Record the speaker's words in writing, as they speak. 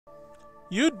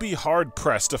You'd be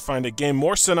hard-pressed to find a game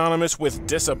more synonymous with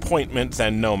disappointment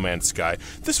than No Man's Sky.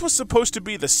 This was supposed to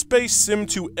be the space sim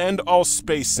to end all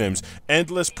space sims.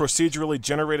 Endless procedurally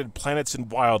generated planets and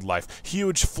wildlife,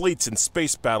 huge fleets and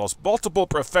space battles, multiple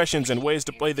professions and ways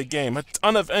to play the game, a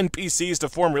ton of NPCs to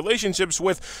form relationships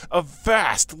with, a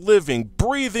vast, living,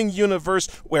 breathing universe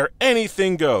where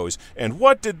anything goes. And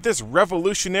what did this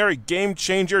revolutionary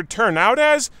game-changer turn out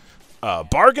as? A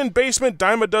bargain basement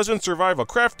dime-a-dozen survival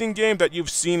crafting game that you've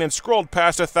seen and scrolled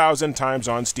past 1,000 times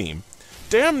on Steam.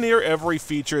 Damn near every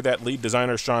feature that lead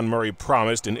designer Sean Murray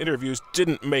promised in interviews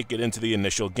didn't make it into the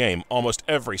initial game. Almost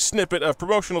every snippet of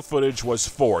promotional footage was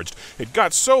forged. It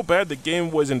got so bad the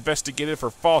game was investigated for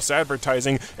false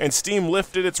advertising, and Steam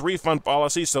lifted its refund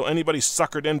policy so anybody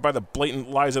suckered in by the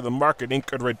blatant lies of the marketing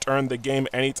could return the game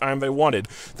anytime they wanted.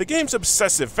 The game's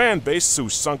obsessive fan base, who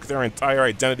sunk their entire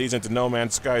identities into No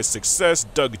Man's Sky's success,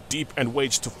 dug deep and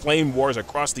waged flame wars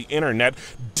across the internet,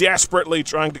 desperately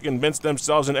trying to convince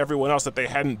themselves and everyone else that they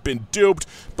hadn't been duped,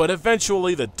 but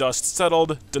eventually the dust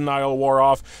settled, denial wore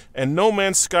off, and No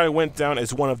Man's Sky went down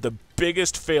as one of the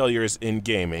biggest failures in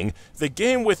gaming. The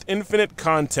game with infinite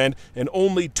content and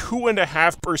only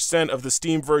 2.5% of the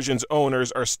Steam version's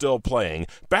owners are still playing.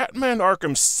 Batman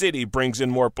Arkham City brings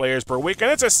in more players per week, and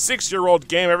it's a 6-year-old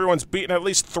game everyone's beaten at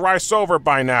least thrice over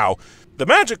by now. The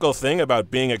magical thing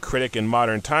about being a critic in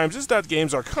modern times is that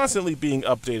games are constantly being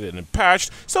updated and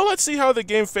patched, so let's see how the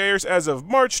game fares as of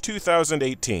March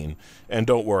 2018. And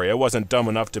don't worry, I wasn't dumb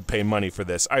enough to pay money for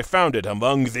this. I found it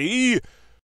among the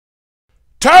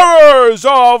terrors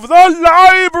of the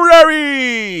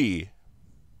library!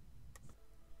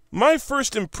 My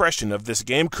first impression of this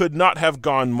game could not have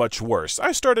gone much worse.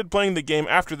 I started playing the game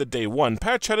after the Day 1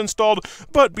 patch had installed,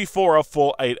 but before a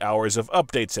full 8 hours of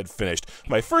updates had finished.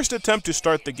 My first attempt to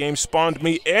start the game spawned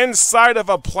me inside of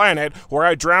a planet where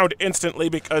I drowned instantly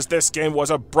because this game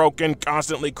was a broken,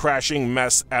 constantly crashing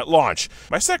mess at launch.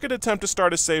 My second attempt to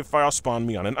start a save file spawned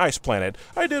me on an ice planet.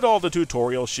 I did all the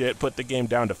tutorial shit, put the game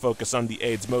down to focus on the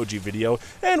AIDS Moji video,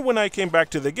 and when I came back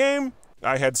to the game,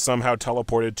 I had somehow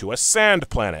teleported to a sand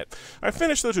planet. I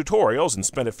finished the tutorials and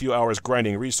spent a few hours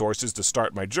grinding resources to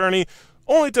start my journey,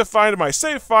 only to find my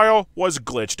save file was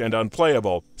glitched and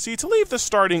unplayable. See, to leave the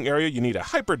starting area you need a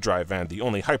hyperdrive, and the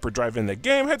only hyperdrive in the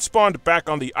game had spawned back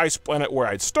on the ice planet where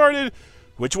I'd started,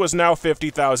 which was now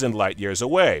 50,000 light years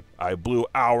away. I blew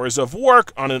hours of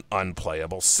work on an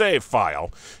unplayable save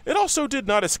file. It also did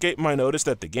not escape my notice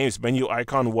that the game's menu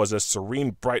icon was a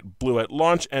serene bright blue at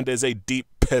launch and is a deep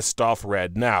pissed off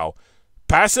red now.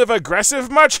 Passive-aggressive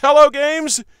much, hello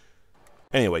games?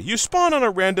 Anyway, you spawn on a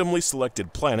randomly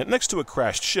selected planet next to a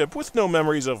crashed ship with no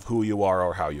memories of who you are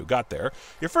or how you got there.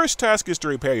 Your first task is to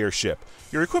repair your ship.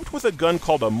 You're equipped with a gun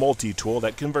called a multi-tool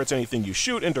that converts anything you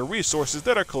shoot into resources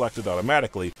that are collected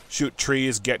automatically. Shoot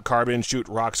trees, get carbon, shoot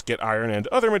rocks, get iron, and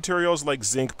other materials like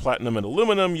zinc, platinum, and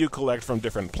aluminum you collect from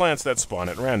different plants that spawn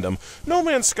at random. No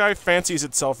Man's Sky fancies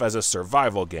itself as a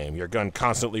survival game. Your gun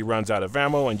constantly runs out of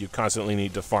ammo, and you constantly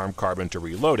need to farm carbon to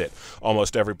reload it.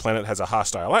 Almost every planet has a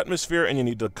hostile atmosphere, and you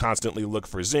need to constantly look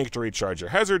for zinc to recharge your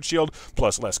hazard shield,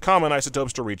 plus less common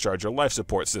isotopes to recharge your life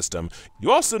support system.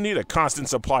 You also need a constant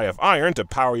supply of iron to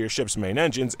power your ship's main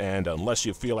engines, and unless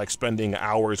you feel like spending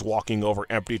hours walking over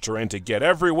empty terrain to get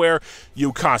everywhere,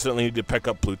 you constantly need to pick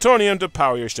up plutonium to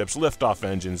power your ship's liftoff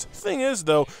engines. Thing is,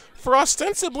 though, for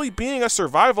ostensibly being a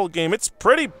survival game, it's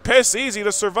pretty piss easy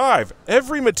to survive.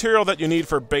 Every material that you need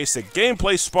for basic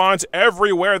gameplay spawns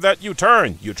everywhere that you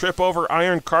turn. You trip over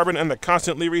iron, carbon, and the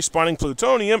constantly respawning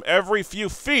plutonium every few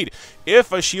feet.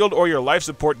 If a shield or your life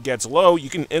support gets low,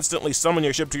 you can instantly summon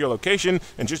your ship to your location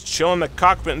and just chill in the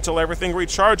cockpit until everything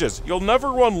recharges. You'll never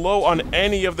run low on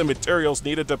any of the materials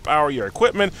needed to power your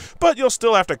equipment, but you'll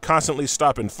still have to constantly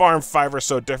stop and farm 5 or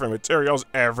so different materials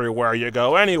everywhere you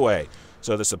go anyway.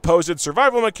 So the supposed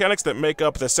survival mechanics that make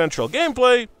up the central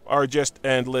gameplay are just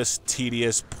endless,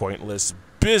 tedious, pointless,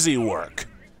 busy work.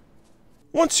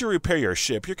 Once you repair your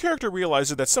ship, your character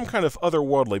realizes that some kind of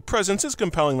otherworldly presence is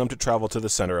compelling them to travel to the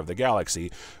center of the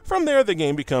galaxy. From there, the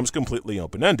game becomes completely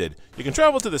open-ended. You can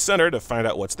travel to the center to find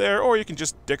out what's there, or you can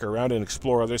just dick around and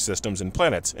explore other systems and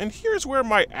planets. And here's where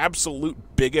my absolute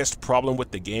biggest problem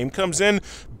with the game comes in.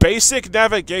 Basic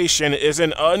navigation is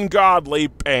an ungodly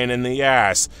pain in the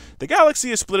ass. The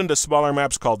galaxy is split into smaller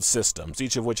maps called systems,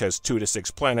 each of which has 2 to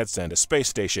 6 planets and a space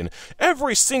station.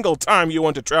 Every single time you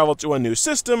want to travel to a new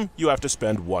system, you have to spend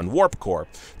spend 1 warp core.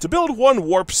 To build 1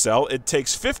 warp cell, it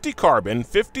takes 50 carbon,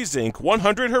 50 zinc,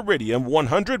 100 iridium,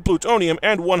 100 plutonium,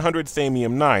 and 100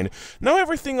 thamium-9. Now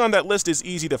everything on that list is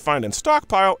easy to find and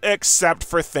stockpile, except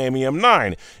for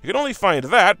thamium-9. You can only find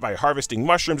that by harvesting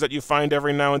mushrooms that you find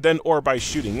every now and then, or by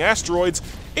shooting asteroids,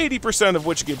 80% of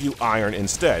which give you iron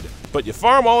instead. But you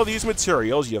farm all of these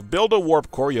materials, you build a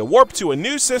warp core, you warp to a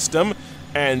new system,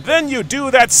 and then you do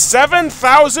that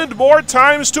 7,000 more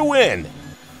times to win.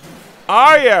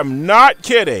 I am not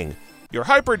kidding. Your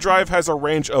hyperdrive has a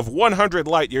range of 100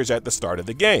 light-years at the start of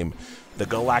the game. The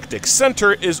galactic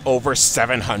center is over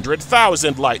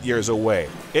 700,000 light-years away.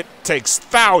 It takes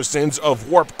thousands of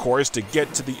warp cores to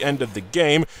get to the end of the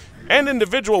game, and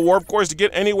individual warp cores to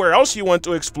get anywhere else you want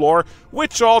to explore,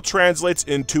 which all translates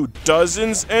into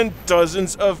dozens and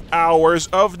dozens of hours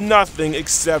of nothing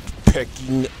except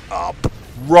picking up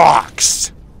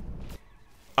rocks.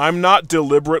 I'm not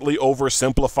deliberately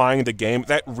oversimplifying the game.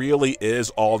 That really is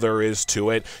all there is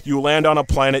to it. You land on a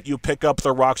planet, you pick up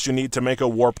the rocks you need to make a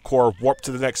warp core, warp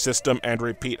to the next system, and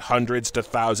repeat hundreds to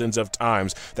thousands of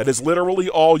times. That is literally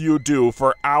all you do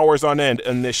for hours on end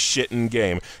in this shittin'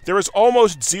 game. There is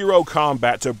almost zero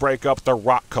combat to break up the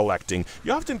rock collecting.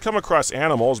 You often come across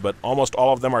animals, but almost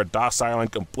all of them are docile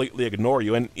and completely ignore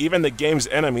you, and even the game's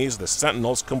enemies, the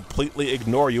Sentinels, completely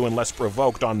ignore you unless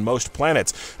provoked on most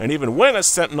planets. And even when a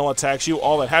Sentinel attacks you,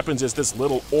 all that happens is this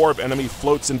little orb enemy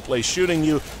floats in place shooting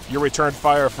you, you return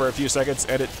fire for a few seconds,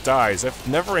 and it dies. I've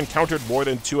never encountered more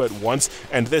than 2 at once,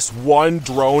 and this one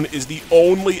drone is the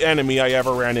only enemy I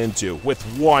ever ran into, with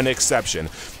one exception.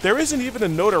 There isn't even a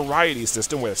notoriety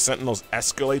system where the Sentinels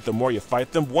escalate the more you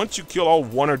fight them. Once you kill all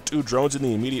 1 or 2 drones in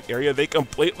the immediate area, they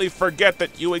completely forget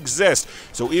that you exist.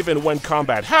 So even when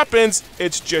combat happens,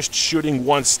 it's just shooting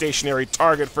one stationary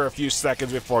target for a few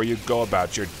seconds before you go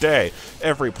about your day.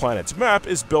 Every planet's map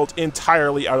is built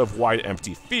entirely out of wide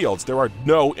empty fields. There are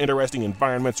no interesting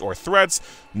environments or threats,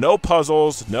 no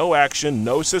puzzles, no action,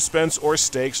 no suspense or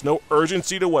stakes, no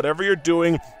urgency to whatever you're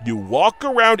doing. You walk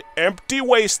around empty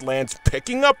wastelands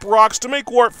picking up rocks to make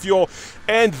warp fuel,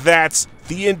 and that's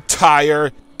the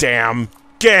entire damn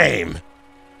game.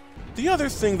 The other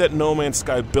thing that No Man's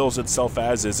Sky bills itself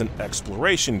as is an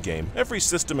exploration game. Every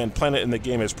system and planet in the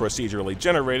game is procedurally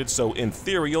generated, so in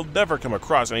theory you'll never come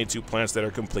across any 2 planets that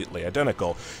are completely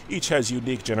identical. Each has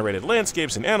unique generated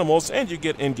landscapes and animals, and you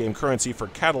get in-game currency for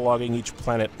cataloging each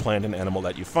planet, plant, and animal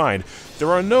that you find.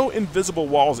 There are no invisible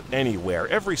walls anywhere.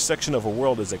 Every section of a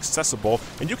world is accessible,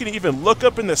 and you can even look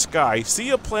up in the sky, see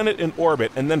a planet in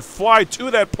orbit, and then fly to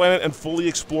that planet and fully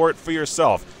explore it for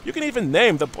yourself. You can even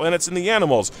name the planets and the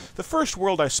animals. The first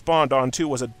world I spawned onto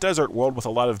was a desert world with a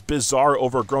lot of bizarre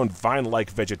overgrown vine-like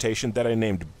vegetation that I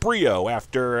named Brio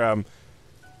after,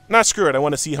 Nah, screw it, I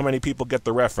want to see how many people get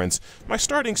the reference. My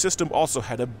starting system also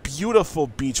had a beautiful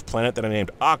beach planet that I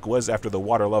named Aquas after the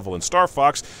water level in Star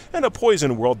Fox, and a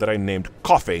poison world that I named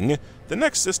Coughing. The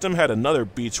next system had another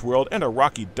beach world and a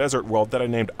rocky desert world that I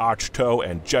named Ochto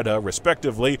and Jeddah,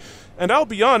 respectively. And I'll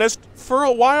be honest, for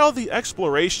a while the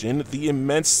exploration, the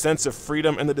immense sense of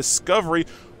freedom, and the discovery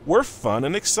were fun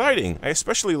and exciting. I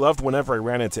especially loved whenever I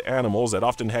ran into animals that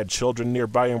often had children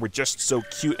nearby and were just so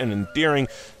cute and endearing.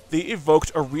 They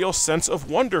evoked a real sense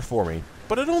of wonder for me.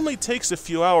 But it only takes a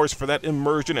few hours for that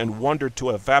immersion and wonder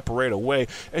to evaporate away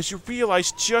as you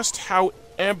realize just how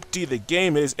empty the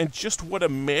game is and just what a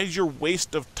major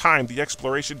waste of time the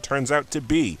exploration turns out to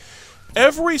be.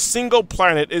 Every single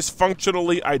planet is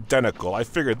functionally identical. I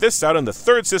figured this out in the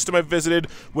 3rd system I visited,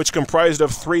 which comprised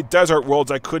of 3 desert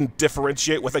worlds I couldn't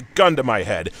differentiate with a gun to my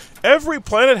head. Every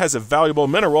planet has a valuable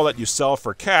mineral that you sell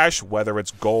for cash, whether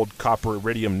it's gold, copper,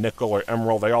 iridium, nickel, or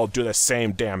emerald, they all do the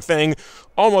same damn thing.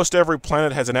 Almost every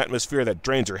planet has an atmosphere that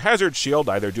drains your hazard shield,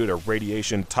 either due to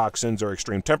radiation, toxins, or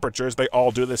extreme temperatures. They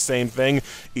all do the same thing.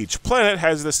 Each planet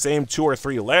has the same 2 or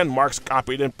 3 landmarks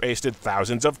copied and pasted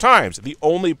thousands of times. The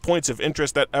only points of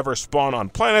interest that ever spawn on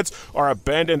planets are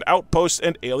abandoned outposts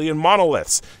and alien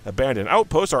monoliths. Abandoned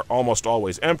outposts are almost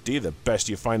always empty. The best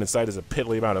you find inside is a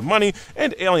piddly amount of money,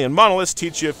 and alien monoliths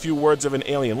teach you a few words of an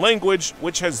alien language,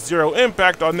 which has zero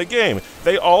impact on the game.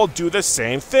 They all do the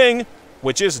same thing,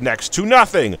 which is next to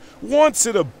nothing. Once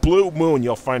in a blue moon,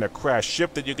 you'll find a crashed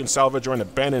ship that you can salvage, or an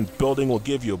abandoned building will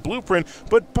give you a blueprint,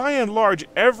 but by and large,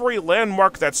 every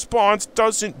landmark that spawns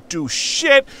doesn't do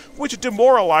shit, which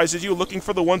demoralizes you looking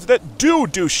for the ones that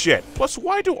do shit. Plus,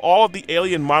 why do all of the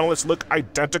alien monoliths look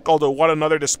identical to one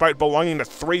another despite belonging to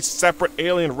 3 separate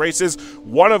alien races,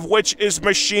 one of which is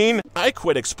machine? I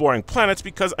quit exploring planets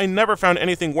because I never found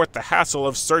anything worth the hassle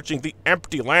of searching the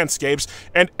empty landscapes,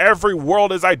 and every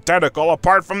world is identical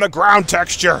apart from the ground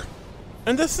texture.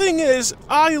 And the thing is,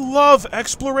 I love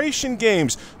exploration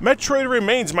games. Metroid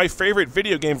remains my favorite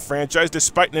video game franchise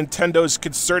despite Nintendo's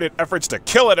concerted efforts to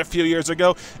kill it a few years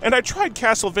ago, and I tried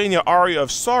Castlevania Aria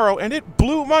of Sorrow and it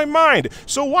blew my mind.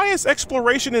 So why is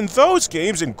exploration in those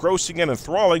games engrossing and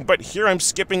enthralling, but here I'm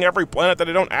skipping every planet that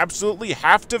I don't absolutely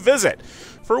have to visit?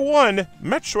 For one,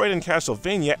 Metroid and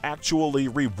Castlevania actually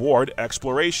reward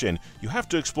exploration. You have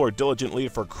to explore diligently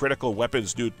for critical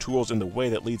weapons, new tools, in the way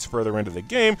that leads further into the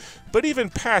game, but even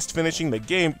past finishing the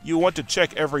game, you want to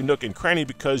check every nook and cranny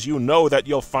because you know that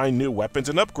you'll find new weapons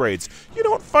and upgrades. You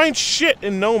don't find shit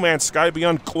in No Man's Sky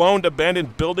beyond cloned,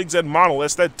 abandoned buildings and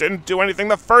monoliths that didn't do anything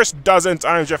the first dozen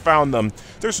times you found them.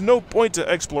 There's no point to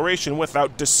exploration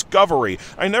without discovery.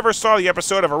 I never saw the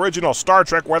episode of original Star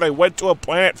Trek where they went to a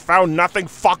planet, found nothing,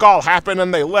 fuck all happened,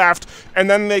 and they left, and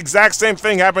then the exact same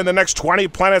thing happened the next 20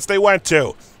 planets they went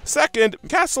to. Second,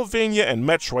 Castlevania and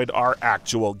Metroid are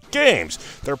actual games.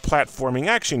 They're platforming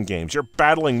action games. You're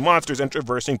battling monsters and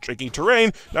traversing tricky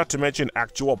terrain, not to mention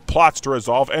actual plots to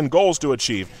resolve and goals to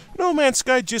achieve. No Man's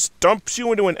Sky just dumps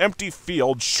you into an empty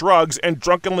field, shrugs, and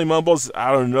drunkenly mumbles,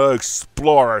 I don't know,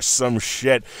 explore or some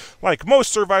shit. Like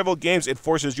most survival games, it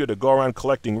forces you to go around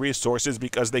collecting resources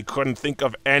because they couldn't think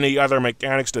of any other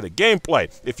mechanics to the gameplay.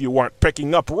 If you weren't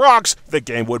picking up rocks, the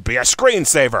game would be a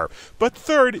screensaver. But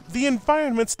third, the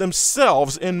environments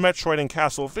themselves in Metroid and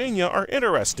Castlevania are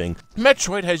interesting.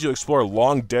 Metroid has you explore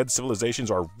long-dead civilizations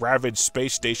or ravaged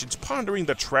space stations, pondering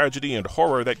the tragedy and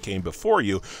horror that came before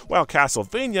you, while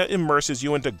Castlevania immerses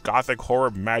you into gothic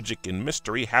horror, magic, and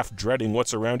mystery, half dreading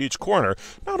what's around each corner.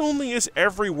 Not only is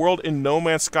every world in No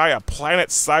Man's Sky a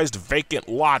planet-sized vacant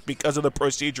lot because of the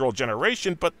procedural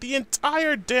generation, but the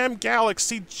entire damn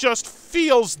galaxy just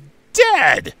feels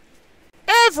dead!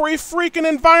 Every freaking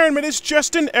environment is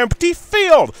just an empty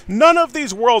field. None of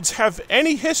these worlds have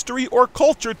any history or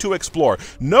culture to explore.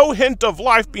 No hint of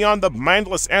life beyond the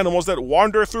mindless animals that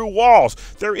wander through walls.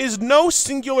 There is no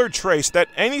singular trace that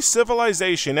any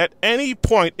civilization at any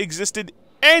point existed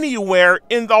anywhere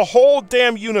in the whole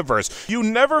damn universe. You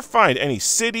never find any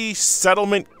city,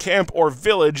 settlement, camp, or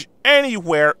village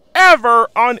anywhere ever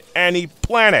on any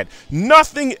planet.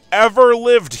 Nothing ever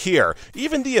lived here.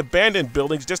 Even the abandoned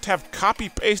buildings just have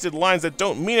copy-pasted lines that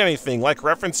don't mean anything, like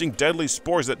referencing deadly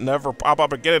spores that never pop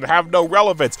up again and have no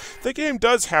relevance. The game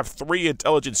does have 3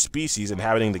 intelligent species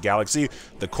inhabiting the galaxy.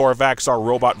 The Korvax are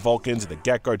robot Vulcans, the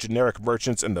Gek are generic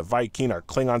merchants, and the Vy'Keen are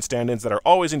Klingon stand-ins that are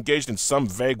always engaged in some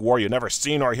vague war you never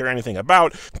seen or hear anything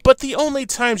about. But the only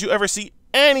times you ever see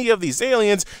any of these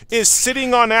aliens is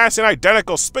sitting on ass in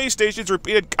identical space stations,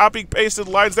 repeated copy-pasted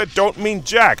lines that don't mean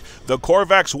jack. The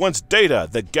Korvax wants data,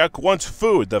 the Gek wants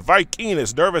food, the Vy'Keen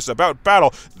is nervous about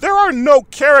battle. There are no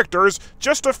characters,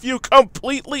 just a few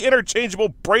completely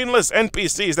interchangeable brainless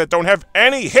NPCs that don't have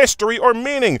any history or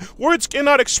meaning. Words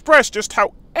cannot express just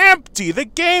how empty the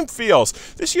game feels.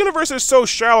 This universe is so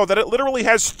shallow that it literally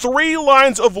has 3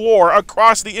 lines of lore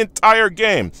across the entire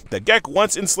game. The Gek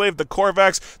once enslaved the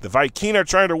Korvax, the Vy'Keen are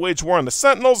trying to wage war on the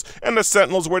Sentinels, and the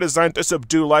Sentinels were designed to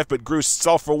subdue life but grew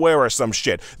self-aware or some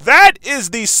shit. That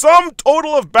is the sum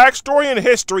total of backstory and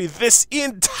history this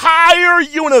entire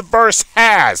universe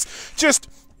has. Just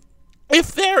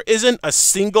if there isn't a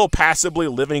single passably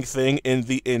living thing in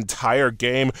the entire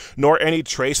game, nor any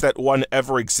trace that one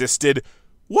ever existed,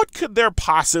 what could there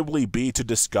possibly be to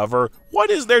discover? What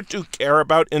is there to care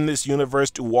about in this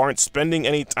universe to warrant spending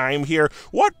any time here?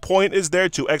 What point is there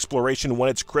to exploration when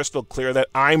it's crystal clear that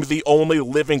I'm the only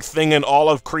living thing in all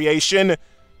of creation?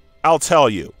 I'll tell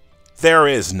you, there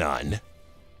is none.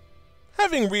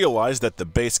 Having realized that the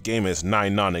base game is nigh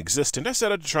non-existent, I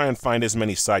set out to try and find as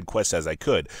many side quests as I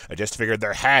could. I just figured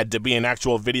there had to be an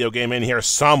actual video game in here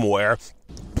somewhere.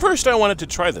 First, I wanted to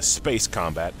try the space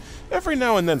combat. Every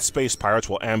now and then, space pirates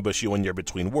will ambush you when you're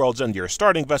between worlds, and your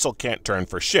starting vessel can't turn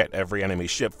for shit. Every enemy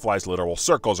ship flies literal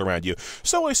circles around you.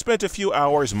 So I spent a few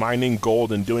hours mining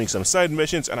gold and doing some side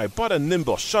missions, and I bought a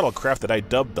nimble shuttlecraft that I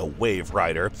dubbed the Wave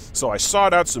Rider. So I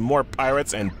sought out some more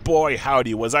pirates, and boy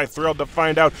howdy was I thrilled to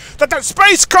find out that the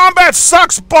space combat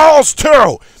sucks balls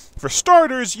too! For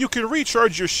starters, you can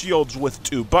recharge your shields with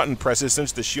 2 button presses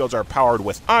since the shields are powered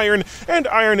with iron, and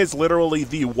iron is literally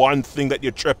the one thing that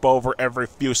you trip over every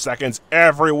few seconds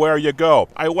everywhere you go.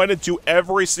 I went into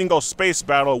every single space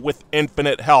battle with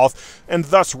infinite health, and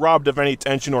thus robbed of any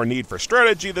tension or need for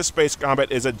strategy. The space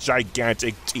combat is a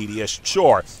gigantic, tedious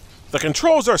chore. The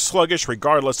controls are sluggish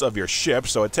regardless of your ship,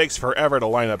 so it takes forever to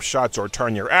line up shots or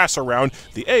turn your ass around.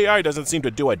 The AI doesn't seem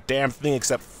to do a damn thing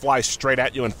except fly straight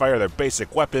at you and fire their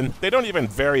basic weapon. They don't even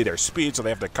vary their speed, so they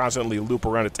have to constantly loop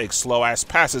around to take slow-ass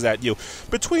passes at you.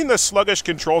 Between the sluggish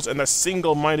controls and the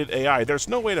single-minded AI, there's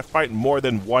no way to fight more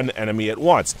than one enemy at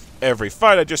once. Every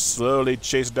fight, I just slowly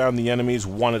chased down the enemies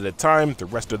one at a time. The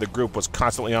rest of the group was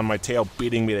constantly on my tail,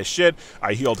 beating me to shit.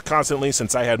 I healed constantly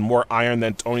since I had more iron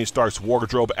than Tony Stark's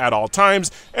wardrobe at all times,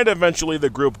 and eventually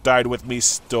the group died with me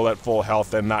still at full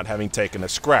health and not having taken a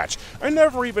scratch. I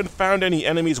never even found any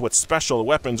enemies with special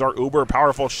weapons or uber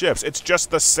powerful ships. It's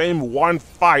just the same one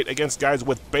fight against guys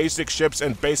with basic ships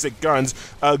and basic guns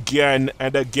again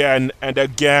and again and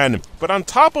again. But on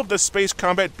top of the space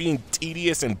combat being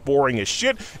tedious and boring as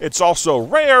shit, it's also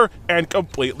rare and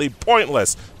completely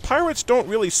pointless. Pirates don't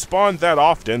really spawn that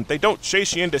often, they don't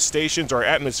chase you into stations or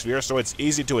atmosphere, so it's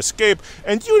easy to escape,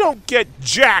 and you don't get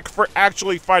jack for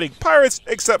actually fighting pirates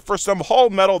except for some hull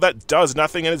metal that does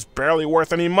nothing and is barely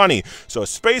worth any money. So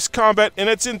space combat in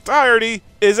its entirety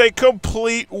is a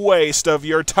complete waste of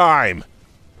your time.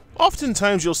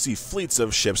 Oftentimes you'll see fleets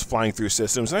of ships flying through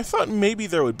systems, and I thought maybe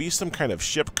there would be some kind of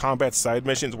ship combat side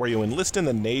missions where you enlist in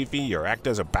the Navy or act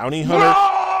as a bounty hunter.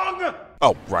 Wrong!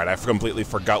 Oh, right, I completely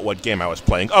forgot what game I was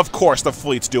playing. Of course, the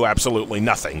fleets do absolutely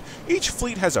nothing. Each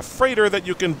fleet has a freighter that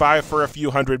you can buy for a few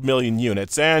 100 million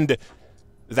units, and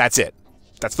that's it.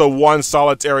 That's the one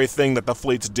solitary thing that the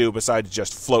fleets do besides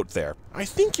just float there. I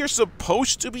think you're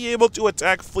supposed to be able to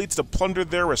attack fleets to plunder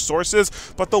their resources,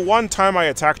 but the one time I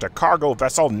attacked a cargo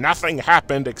vessel, nothing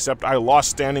happened except I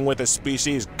lost standing with a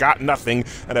species, got nothing,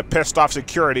 and a pissed off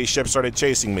security ship started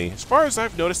chasing me. As far as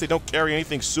I've noticed, they don't carry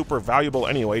anything super valuable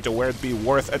anyway to where it'd be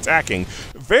worth attacking.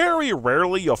 Very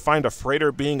rarely you'll find a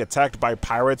freighter being attacked by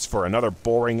pirates for another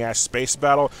boring-ass space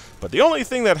battle, but the only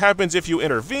thing that happens if you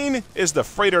intervene is the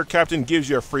freighter captain gives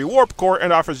you a free warp core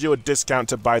and offers you a discount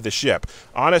to buy the ship.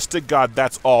 Honest to God,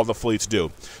 that's all the fleets do.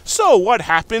 So what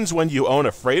happens when you own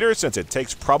a freighter, since it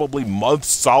takes probably months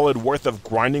solid worth of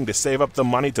grinding to save up the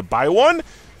money to buy one?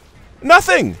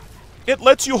 Nothing! It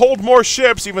lets you hold more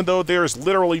ships even though there's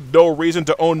literally no reason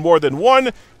to own more than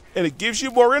one, and it gives you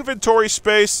more inventory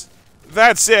space.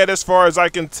 That's it as far as I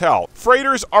can tell.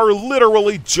 Freighters are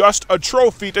literally just a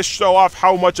trophy to show off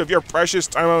how much of your precious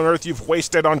time on Earth you've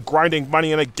wasted on grinding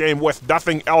money in a game with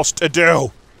nothing else to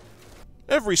do.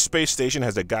 Every space station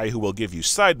has a guy who will give you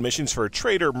side missions for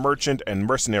trader, merchant, and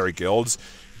mercenary guilds.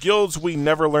 Guilds we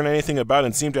never learn anything about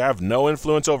and seem to have no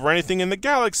influence over anything in the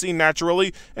galaxy,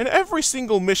 naturally, and every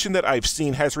single mission that I've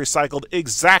seen has recycled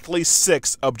exactly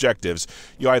 6 objectives.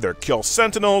 You either kill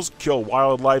sentinels, kill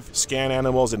wildlife, scan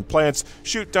animals and plants,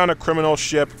 shoot down a criminal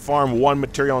ship, farm one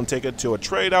material and take it to a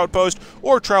trade outpost,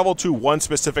 or travel to one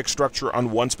specific structure on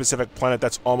one specific planet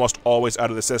that's almost always out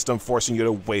of the system, forcing you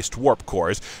to waste warp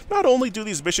cores. Not only do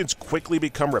these missions quickly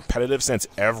become repetitive since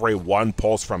every one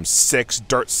pulls from 6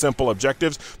 dirt simple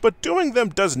objectives, but doing them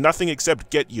does nothing except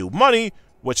get you money,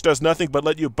 which does nothing but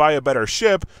let you buy a better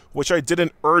ship, which I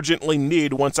didn't urgently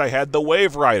need once I had the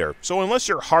Wave Rider. So unless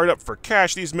you're hard up for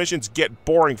cash, these missions get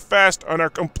boring fast and are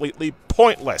completely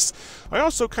pointless. I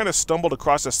also kind of stumbled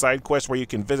across a side quest where you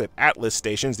can visit Atlas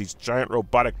stations, these giant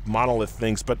robotic monolith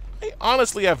things, but I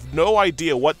honestly have no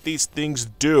idea what these things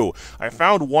do. I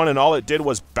found one and all it did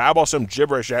was babble some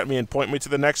gibberish at me and point me to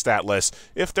the next Atlas.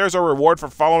 If there's a reward for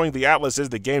following the Atlases,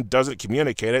 the game doesn't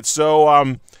communicate it,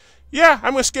 so, yeah,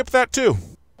 I'm gonna skip that too.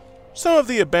 Some of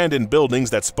the abandoned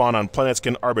buildings that spawn on planets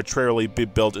can arbitrarily be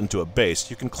built into a base.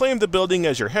 You can claim the building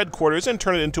as your headquarters and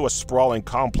turn it into a sprawling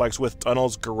complex with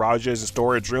tunnels, garages,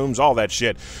 storage rooms, all that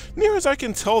shit. Near as I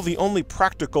can tell, the only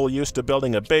practical use to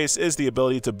building a base is the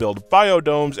ability to build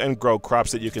biodomes and grow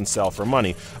crops that you can sell for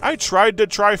money. I tried to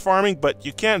try farming, but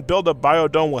you can't build a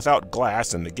biodome without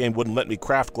glass, and the game wouldn't let me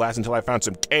craft glass until I found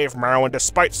some cave marrow, and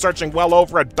despite searching well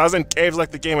over a dozen caves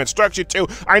like the game instructs you to,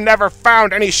 I never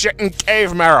found any shit in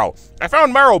cave marrow. I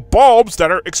found marrow bulbs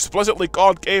that are explicitly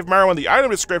called cave marrow in the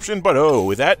item description, but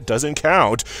oh, that doesn't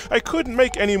count. I couldn't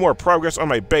make any more progress on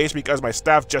my base because my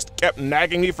staff just kept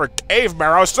nagging me for cave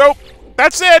marrow, so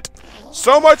that's it!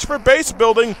 So much for base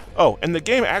building. Oh, and the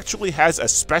game actually has a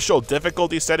special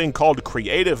difficulty setting called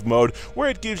Creative Mode, where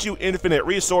it gives you infinite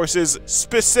resources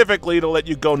specifically to let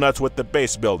you go nuts with the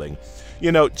base building.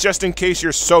 You know, just in case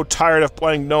you're so tired of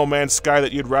playing No Man's Sky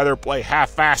that you'd rather play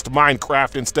half-assed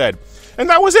Minecraft instead. And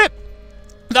that was it!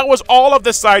 That was all of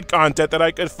the side content that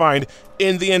I could find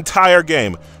in the entire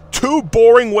game. 2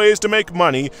 boring ways to make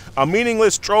money, a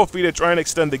meaningless trophy to try and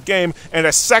extend the game, and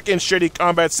a second shitty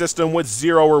combat system with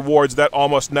 0 rewards that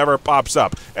almost never pops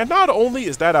up. And not only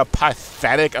is that a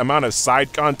pathetic amount of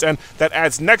side content that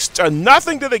adds next to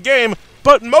nothing to the game,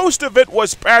 but most of it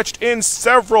was patched in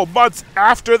several months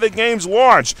after the game's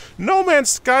launch. No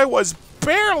Man's Sky was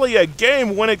barely a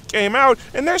game when it came out,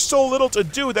 and there's so little to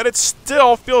do that it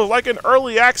still feels like an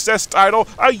early access title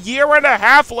a year and a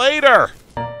half later.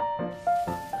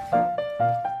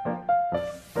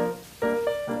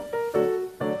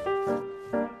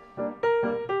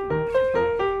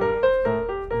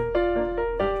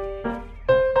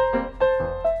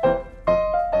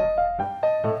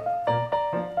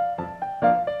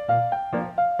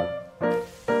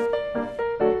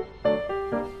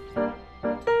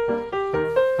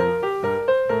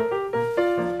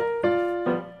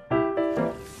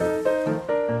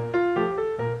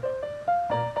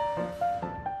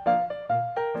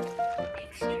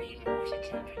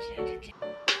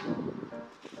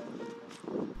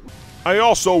 I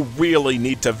also really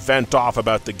need to vent off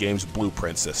about the game's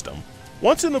blueprint system.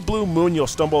 Once in a blue moon, you'll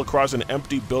stumble across an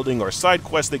empty building or side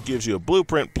quest that gives you a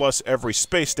blueprint, plus every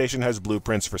space station has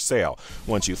blueprints for sale.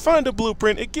 Once you find a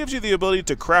blueprint, it gives you the ability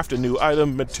to craft a new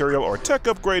item, material, or tech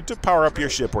upgrade to power up your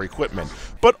ship or equipment.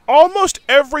 But almost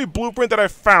every blueprint that I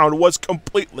found was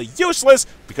completely useless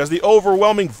because the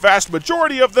overwhelming vast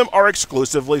majority of them are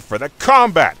exclusively for the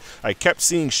combat. I kept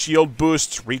seeing shield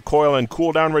boosts, recoil and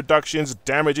cooldown reductions,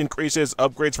 damage increases,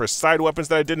 upgrades for side weapons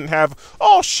that I didn't have,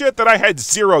 all shit that I had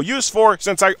 0 use for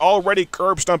since I already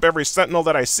curb stomp every sentinel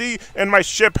that I see and my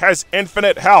ship has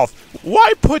infinite health.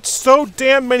 Why put so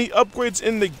damn many upgrades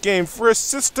in the game for a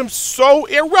system so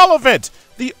irrelevant?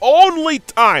 The only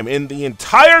time in the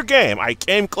entire game I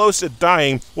came close to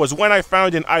dying was when I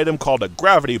found an item called a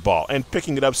gravity ball, and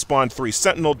picking it up spawned 3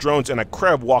 sentinel drones and a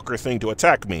crab walker thing to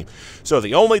attack me. So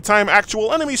the only time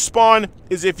actual enemies spawn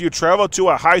is if you travel to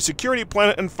a high security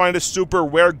planet and find a super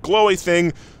rare glowy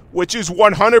thing, which is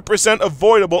 100%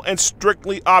 avoidable and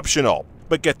strictly optional.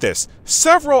 But get this,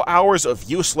 several hours of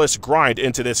useless grind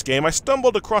into this game, I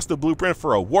stumbled across the blueprint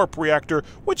for a warp reactor,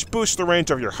 which boosts the range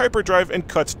of your hyperdrive and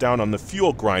cuts down on the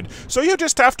fuel grind. So you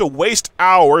just have to waste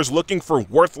hours looking for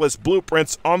worthless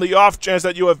blueprints on the off chance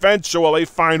that you eventually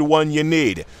find one you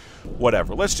need.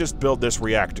 Whatever, let's just build this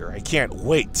reactor. I can't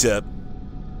wait to...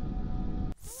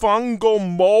 Fungal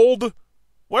mold?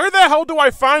 Where the hell do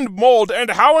I find mold,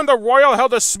 and how in the royal hell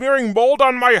does smearing mold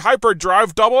on my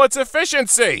hyperdrive double its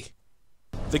efficiency?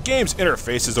 The game's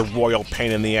interface is a royal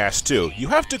pain in the ass too. You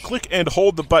have to click and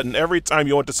hold the button every time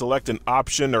you want to select an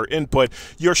option or input.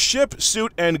 Your ship,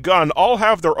 suit, and gun all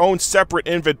have their own separate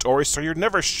inventory, so you're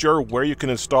never sure where you can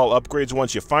install upgrades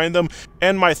once you find them.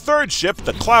 And my third ship,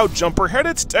 the Cloud Jumper, had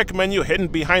its tech menu hidden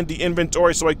behind the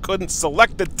inventory, so I couldn't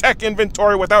select the tech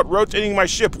inventory without rotating my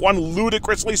ship one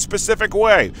ludicrously specific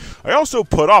way. I also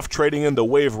put off trading in the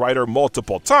Wave Rider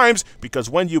multiple times, because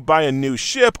when you buy a new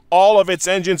ship, all of its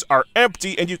engines are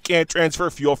empty and you can't transfer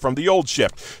fuel from the old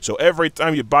ship. So every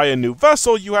time you buy a new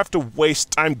vessel, you have to waste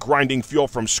time grinding fuel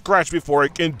from scratch before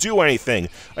it can do anything.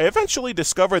 I eventually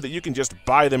discovered that you can just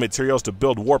buy the materials to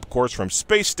build warp cores from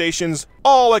space stations,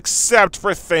 all except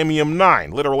for Thamium 9,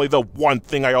 literally the one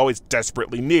thing I always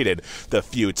desperately needed. The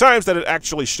few times that it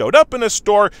actually showed up in a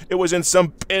store, it was in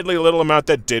some piddly little amount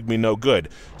that did me no good.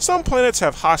 Some planets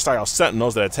have hostile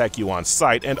sentinels that attack you on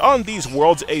sight, and on these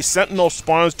worlds, a sentinel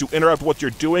spawns to interrupt what you're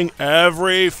doing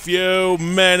every few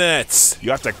minutes.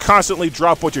 You have to constantly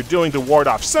drop what you're doing to ward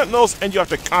off sentinels, and you have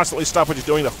to constantly stop what you're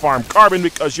doing to farm carbon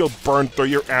because you'll burn through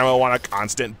your ammo on a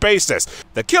constant basis.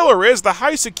 The killer is the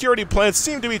high security planets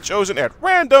seem to be chosen at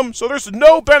random, so there's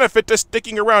no benefit to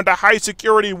sticking around a high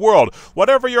security world.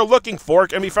 Whatever you're looking for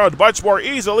can be found much more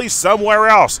easily somewhere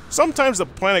else. Sometimes the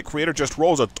planet creator just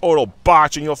rolls a total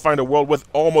botch and you'll find a world with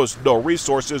almost no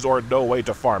resources or no way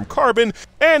to farm carbon,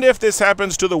 and if this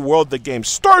happens to the world the game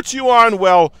starts you on,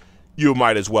 well, you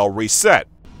might as well reset.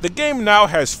 The game now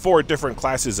has 4 different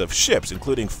classes of ships,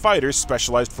 including fighters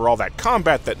specialized for all that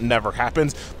combat that never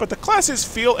happens, but the classes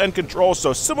feel and control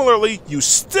so similarly, you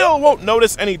still won't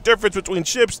notice any difference between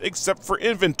ships except for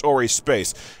inventory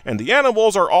space. And the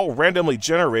animals are all randomly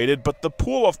generated, but the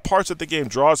pool of parts that the game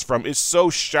draws from is so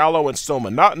shallow and so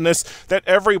monotonous that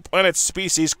every planet's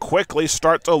species quickly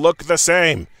start to look the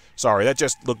same. Sorry, that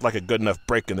just looked like a good enough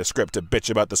break in the script to bitch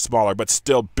about the smaller but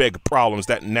still big problems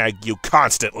that nag you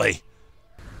constantly.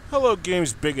 Hello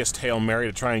Games' biggest Hail Mary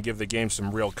to try and give the game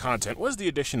some real content was the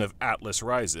addition of Atlas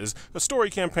Rises, a story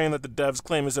campaign that the devs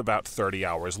claim is about 30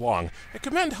 hours long. I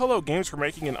commend Hello Games for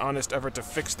making an honest effort to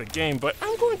fix the game, but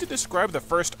I'm going to describe the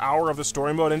first hour of the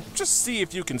story mode and just see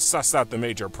if you can suss out the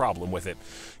major problem with it.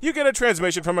 You get a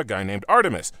transmission from a guy named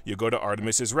Artemis. You go to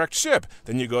Artemis's wrecked ship,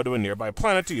 then you go to a nearby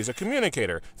planet to use a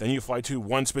communicator, then you fly to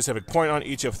one specific point on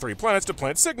each of 3 planets to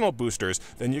plant signal boosters,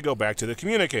 then you go back to the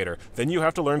communicator, then you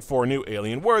have to learn 4 new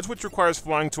alien words, which requires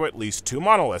flying to at least 2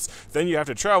 monoliths. Then you have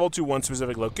to travel to one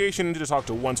specific location to talk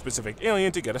to one specific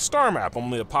alien to get a star map,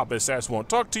 only the pompous ass won't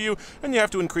talk to you, and you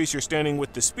have to increase your standing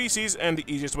with the species, and the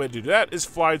easiest way to do that is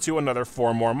fly to another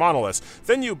 4 more monoliths.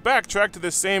 Then you backtrack to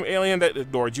the same alien that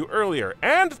ignored you earlier.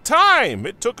 And time!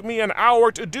 It took me an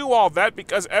hour to do all that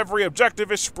because every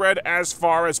objective is spread as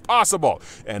far as possible.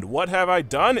 And what have I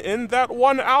done in that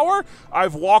 1 hour?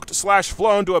 I've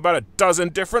walked/flown to about a dozen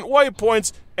different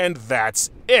waypoints, and that's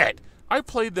it. I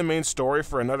played the main story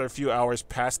for another few hours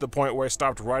past the point where I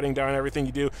stopped writing down everything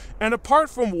you do, and apart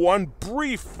from one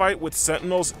brief fight with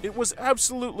Sentinels, it was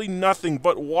absolutely nothing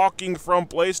but walking from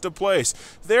place to place.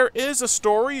 There is a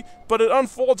story, but it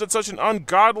unfolds at such an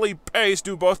ungodly pace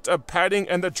due both to padding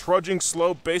and the trudging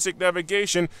slow basic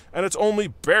navigation, and it's only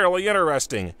barely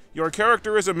interesting. Your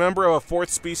character is a member of a 4th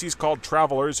species called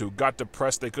Travelers who got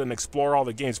depressed they couldn't explore all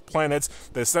the game's planets.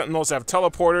 The Sentinels have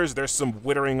teleporters, there's some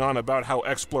whittering on about how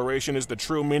exploration is the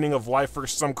true meaning of life or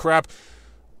some crap.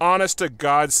 Honest to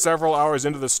God, several hours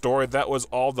into the story, that was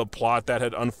all the plot that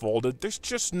had unfolded. There's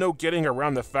just no getting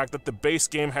around the fact that the base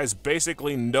game has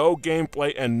basically no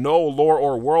gameplay and no lore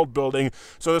or world building,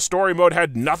 so the story mode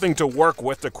had nothing to work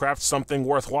with to craft something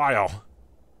worthwhile.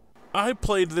 I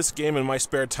played this game in my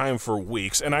spare time for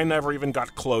weeks, and I never even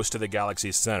got close to the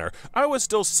galaxy's center. I was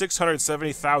still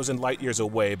 670,000 light years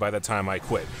away by the time I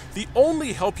quit. The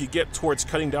only help you get towards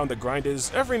cutting down the grind is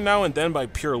every now and then by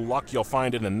pure luck you'll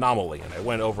find an anomaly, and I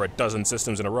went over a dozen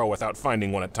systems in a row without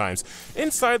finding one at times.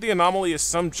 Inside the anomaly is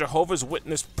some Jehovah's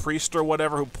Witness priest or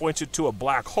whatever who points you to a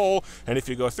black hole, and if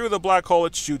you go through the black hole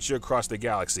it shoots you across the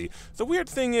galaxy. The weird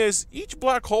thing is, each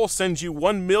black hole sends you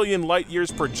 1 million light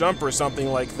years per jump or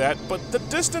something like that, but the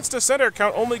distance to center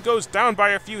count only goes down by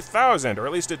a few thousand, or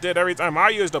at least it did every time I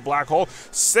used a black hole.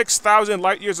 6,000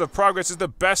 light years of progress is the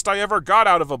best I ever got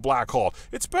out of a black hole.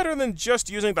 It's better than just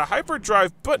using the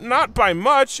hyperdrive, but not by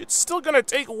much. It's still gonna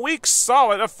take weeks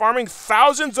solid of farming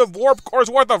thousands of warp cores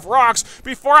worth of rocks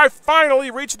before I finally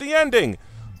reach the ending.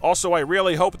 Also, I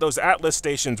really hope those Atlas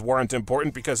stations weren't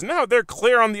important because now they're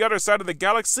clear on the other side of the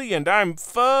galaxy and I'm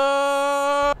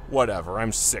whatever,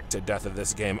 I'm sick to death of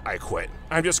this game, I quit.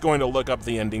 I'm just going to look up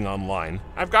the ending online.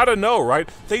 I've got to know, right?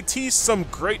 They tease some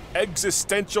great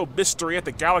existential mystery at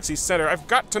the galaxy center. I've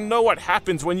got to know what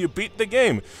happens when you beat the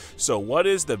game. So what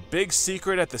is the big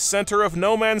secret at the center of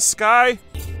No Man's Sky?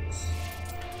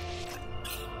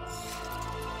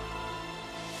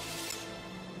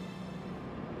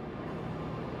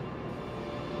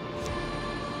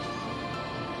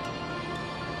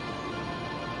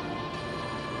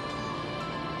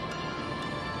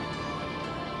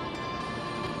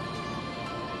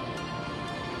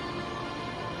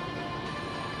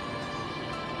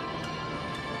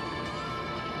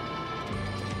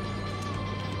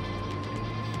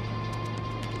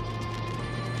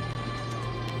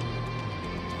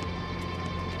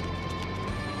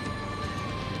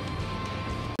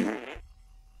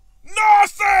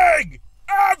 Nothing!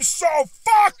 I'm so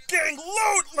fucking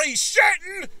lootly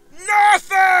shitting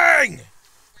nothing!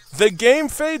 The game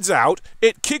fades out,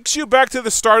 it kicks you back to the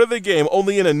start of the game,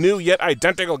 only in a new yet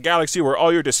identical galaxy where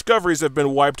all your discoveries have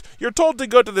been wiped. You're told to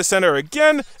go to the center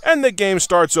again, and the game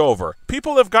starts over.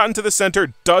 People have gotten to the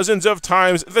center dozens of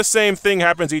times, the same thing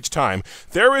happens each time.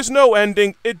 There is no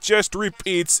ending, it just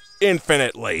repeats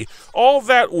infinitely. All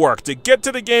that work to get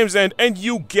to the game's end, and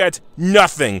you get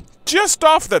nothing. Just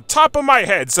off the top of my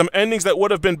head, some endings that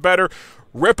would have been better.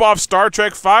 Rip off Star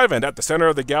Trek V, and at the center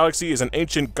of the galaxy is an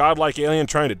ancient godlike alien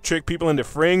trying to trick people into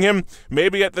freeing him.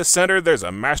 Maybe at the center there's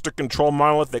a master control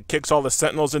monolith that kicks all the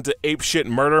Sentinels into apeshit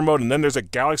murder mode, and then there's a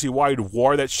galaxy-wide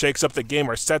war that shakes up the game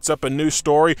or sets up a new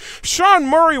story. Sean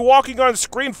Murray walking on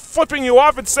screen flipping you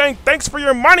off and saying thanks for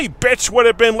your money, bitch, would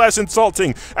have been less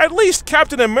insulting. At least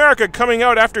Captain America coming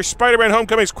out after Spider-Man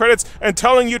Homecoming's credits and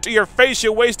telling you to your face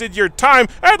you wasted your time,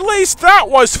 at least that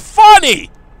was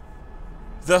funny!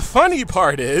 The funny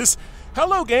part is,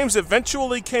 Hello Games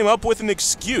eventually came up with an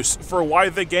excuse for why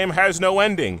the game has no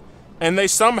ending, and they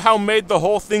somehow made the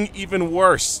whole thing even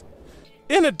worse.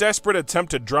 In a desperate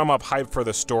attempt to drum up hype for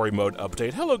the story mode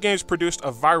update, Hello Games produced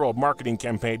a viral marketing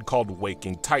campaign called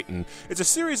Vy'Keen Titan. It's a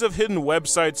series of hidden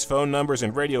websites, phone numbers,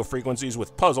 and radio frequencies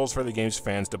with puzzles for the game's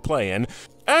fans to play in.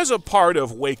 As a part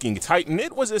of Vy'Keen Titan,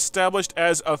 it was established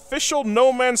as official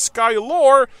No Man's Sky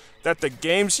lore that the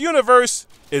game's universe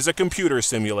is a computer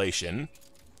simulation.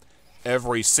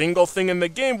 Every single thing in the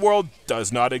game world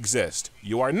does not exist.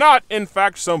 You are not, in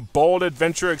fact, some bold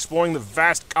adventurer exploring the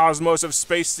vast cosmos of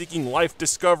space-seeking life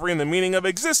discovery and the meaning of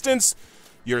existence.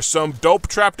 You're some dope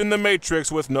trapped in the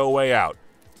Matrix with no way out.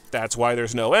 That's why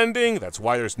there's no ending, that's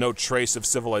why there's no trace of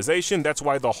civilization, that's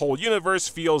why the whole universe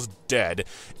feels dead.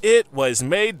 It was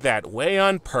made that way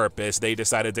on purpose. They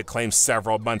decided to claim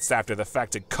several months after the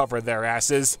fact to cover their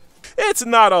asses. It's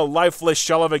not a lifeless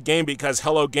shell of a game because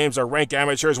Hello Games are rank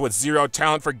amateurs with zero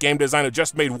talent for game design who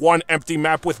just made one empty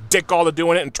map with dick all to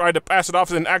do in it and tried to pass it off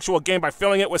as an actual game by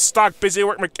filling it with stock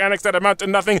busywork mechanics that amount to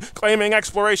nothing, claiming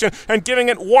exploration, and giving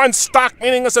it one stock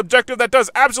meaningless objective that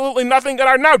does absolutely nothing, and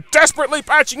are now desperately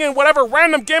patching in whatever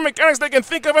random game mechanics they can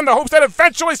think of in the hopes that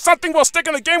eventually something will stick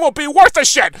and the game will be worth a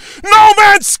shit. No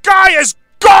Man's Sky is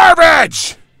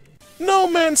garbage! No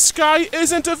Man's Sky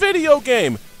isn't a video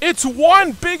game. It's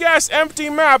one big-ass empty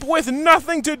map with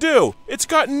nothing to do. It's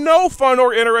got no fun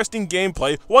or interesting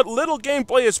gameplay. What little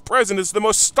gameplay is present is the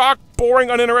most stock,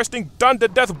 boring, uninteresting,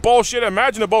 done-to-death bullshit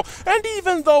imaginable, and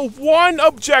even the one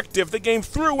objective the game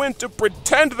threw in to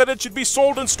pretend that it should be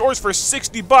sold in stores for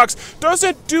 $60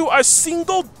 doesn't do a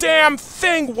single damn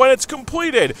thing when it's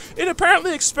completed. It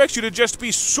apparently expects you to just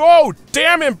be so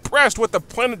damn impressed with the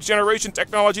planet generation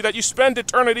technology that you spend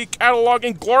eternity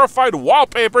cataloging glorified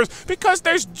wallpapers because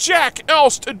there's jack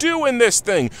else to do in this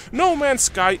thing. No Man's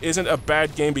Sky isn't a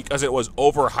bad game because it was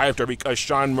overhyped or because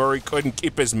Sean Murray couldn't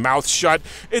keep his mouth shut.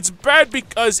 It's bad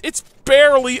because it's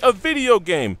barely a video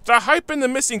game. The hype and the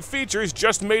missing features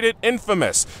just made it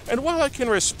infamous. And while I can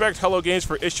respect Hello Games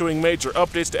for issuing major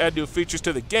updates to add new features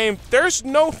to the game, there's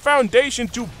no foundation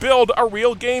to build a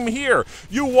real game here.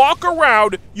 You walk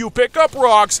around, you pick up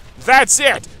rocks, that's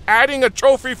it. Adding a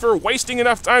trophy for wasting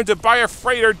enough time to buy a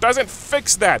freighter doesn't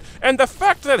fix that. And the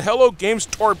fact that Hello Games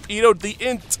torpedoed the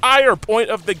entire point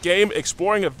of the game,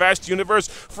 exploring a vast universe,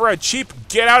 for a cheap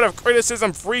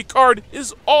get-out-of-criticism free card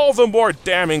is all the more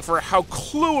damning for how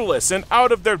clueless and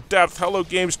out of their depth Hello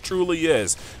Games truly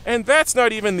is. And that's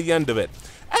not even the end of it.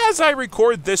 As I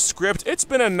record this script, it's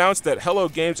been announced that Hello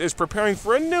Games is preparing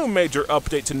for a new major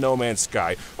update to No Man's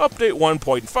Sky, Update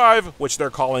 1.5, which they're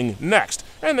calling Next,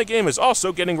 and the game is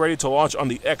also getting ready to launch on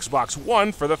the Xbox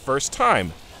One for the first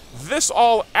time. This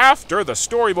all after the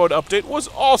story mode update was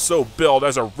also billed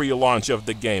as a relaunch of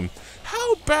the game.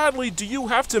 How badly do you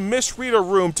have to misread a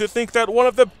room to think that one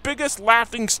of the biggest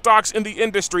laughing stocks in the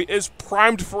industry is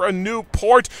primed for a new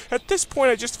port? At this point,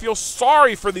 I just feel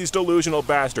sorry for these delusional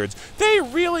bastards. They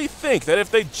really think that if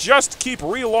they just keep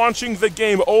relaunching the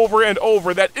game over and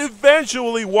over, that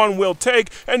eventually one will take,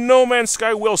 and No Man's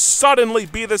Sky will suddenly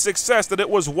be the success that it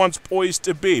was once poised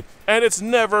to be. And it's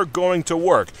never going to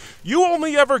work. You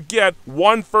only ever get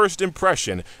one first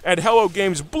impression, and Hello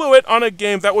Games blew it on a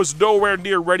game that was nowhere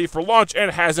near ready for launch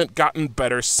and hasn't gotten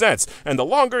better since. And the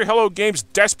longer Hello Games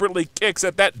desperately kicks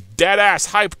at that dead-ass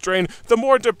hype train, the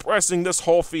more depressing this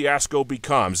whole fiasco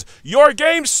becomes. Your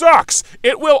game sucks!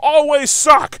 It will always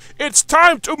suck! It's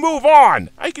time to move on!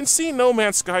 I can see No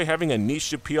Man's Sky having a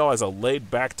niche appeal as a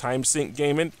laid-back time-sink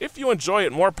game, and if you enjoy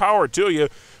it, more power to you.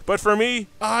 But for me,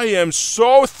 I am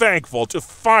so thankful to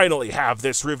finally have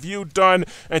this review done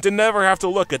and to never have to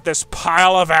look at this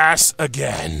pile of ass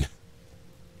again.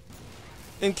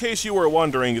 In case you were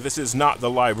wondering, this is not the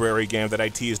library game that I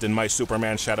teased in my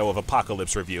Superman Shadow of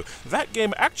Apocalypse review. That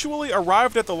game actually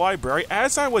arrived at the library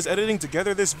as I was editing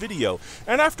together this video,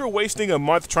 and after wasting a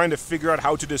month trying to figure out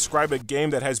how to describe a game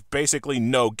that has basically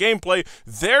no gameplay,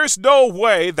 there's no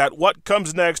way that what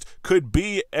comes next could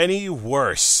be any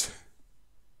worse.